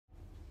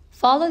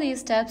Follow these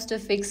steps to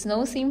fix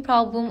no SIM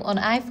problem on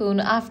iPhone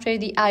after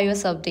the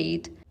iOS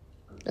update.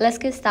 Let's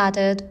get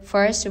started.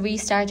 First,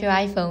 restart your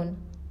iPhone.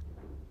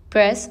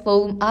 Press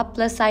volume up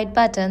plus side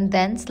button,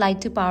 then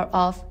slide to power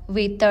off.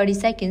 Wait 30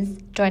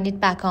 seconds, turn it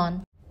back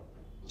on.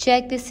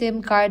 Check the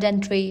SIM card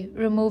and tray.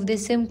 Remove the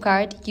SIM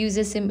card. Use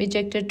a SIM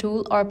ejector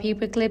tool or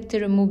paper clip to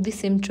remove the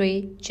SIM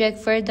tray. Check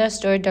for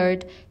dust or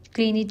dirt.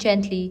 Clean it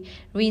gently.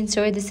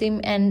 Reinsert the SIM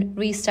and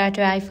restart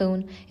your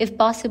iPhone. If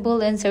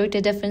possible, insert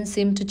a different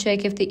SIM to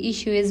check if the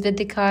issue is with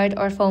the card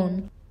or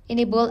phone.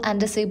 Enable and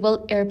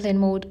disable airplane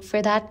mode.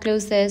 For that,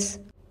 close this.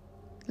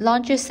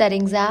 Launch your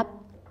Settings app.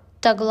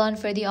 Toggle on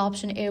for the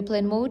option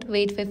airplane mode.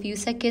 Wait for a few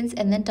seconds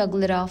and then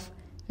toggle it off.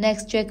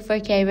 Next, check for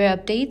carrier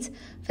updates.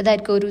 For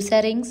that, go to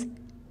Settings,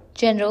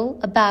 General,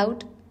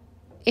 About.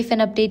 If an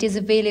update is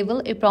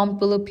available, a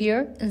prompt will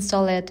appear.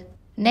 Install it.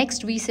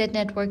 Next, reset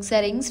network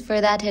settings. For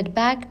that, head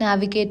back,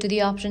 navigate to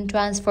the option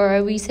Transfer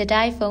or Reset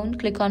iPhone,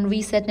 click on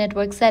Reset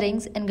Network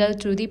Settings and go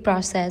through the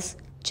process.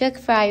 Check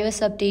for iOS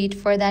update.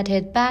 For that,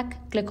 head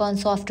back, click on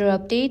Software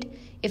Update.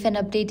 If an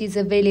update is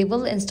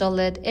available, install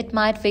it. It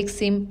might fix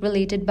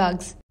SIM-related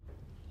bugs.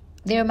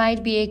 There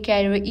might be a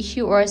carrier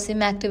issue or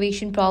SIM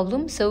activation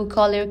problem, so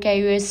call your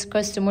carrier's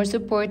customer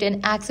support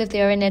and ask if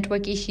there are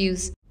network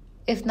issues.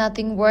 If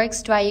nothing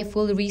works, try a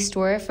full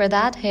restore. For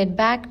that, head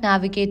back,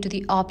 navigate to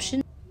the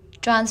option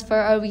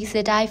Transfer or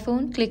Reset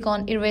iPhone, click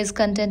on Erase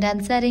Content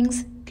and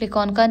Settings, click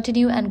on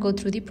Continue and go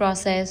through the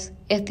process.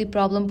 If the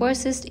problem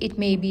persists, it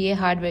may be a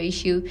hardware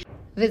issue.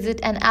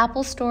 Visit an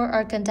Apple store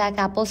or contact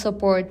Apple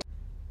support.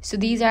 So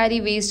these are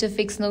the ways to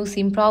fix no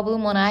SIM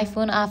problem on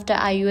iPhone after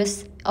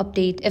iOS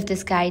update. If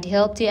this guide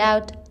helped you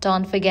out,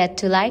 don't forget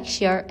to like,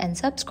 share and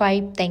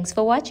subscribe. Thanks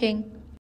for watching.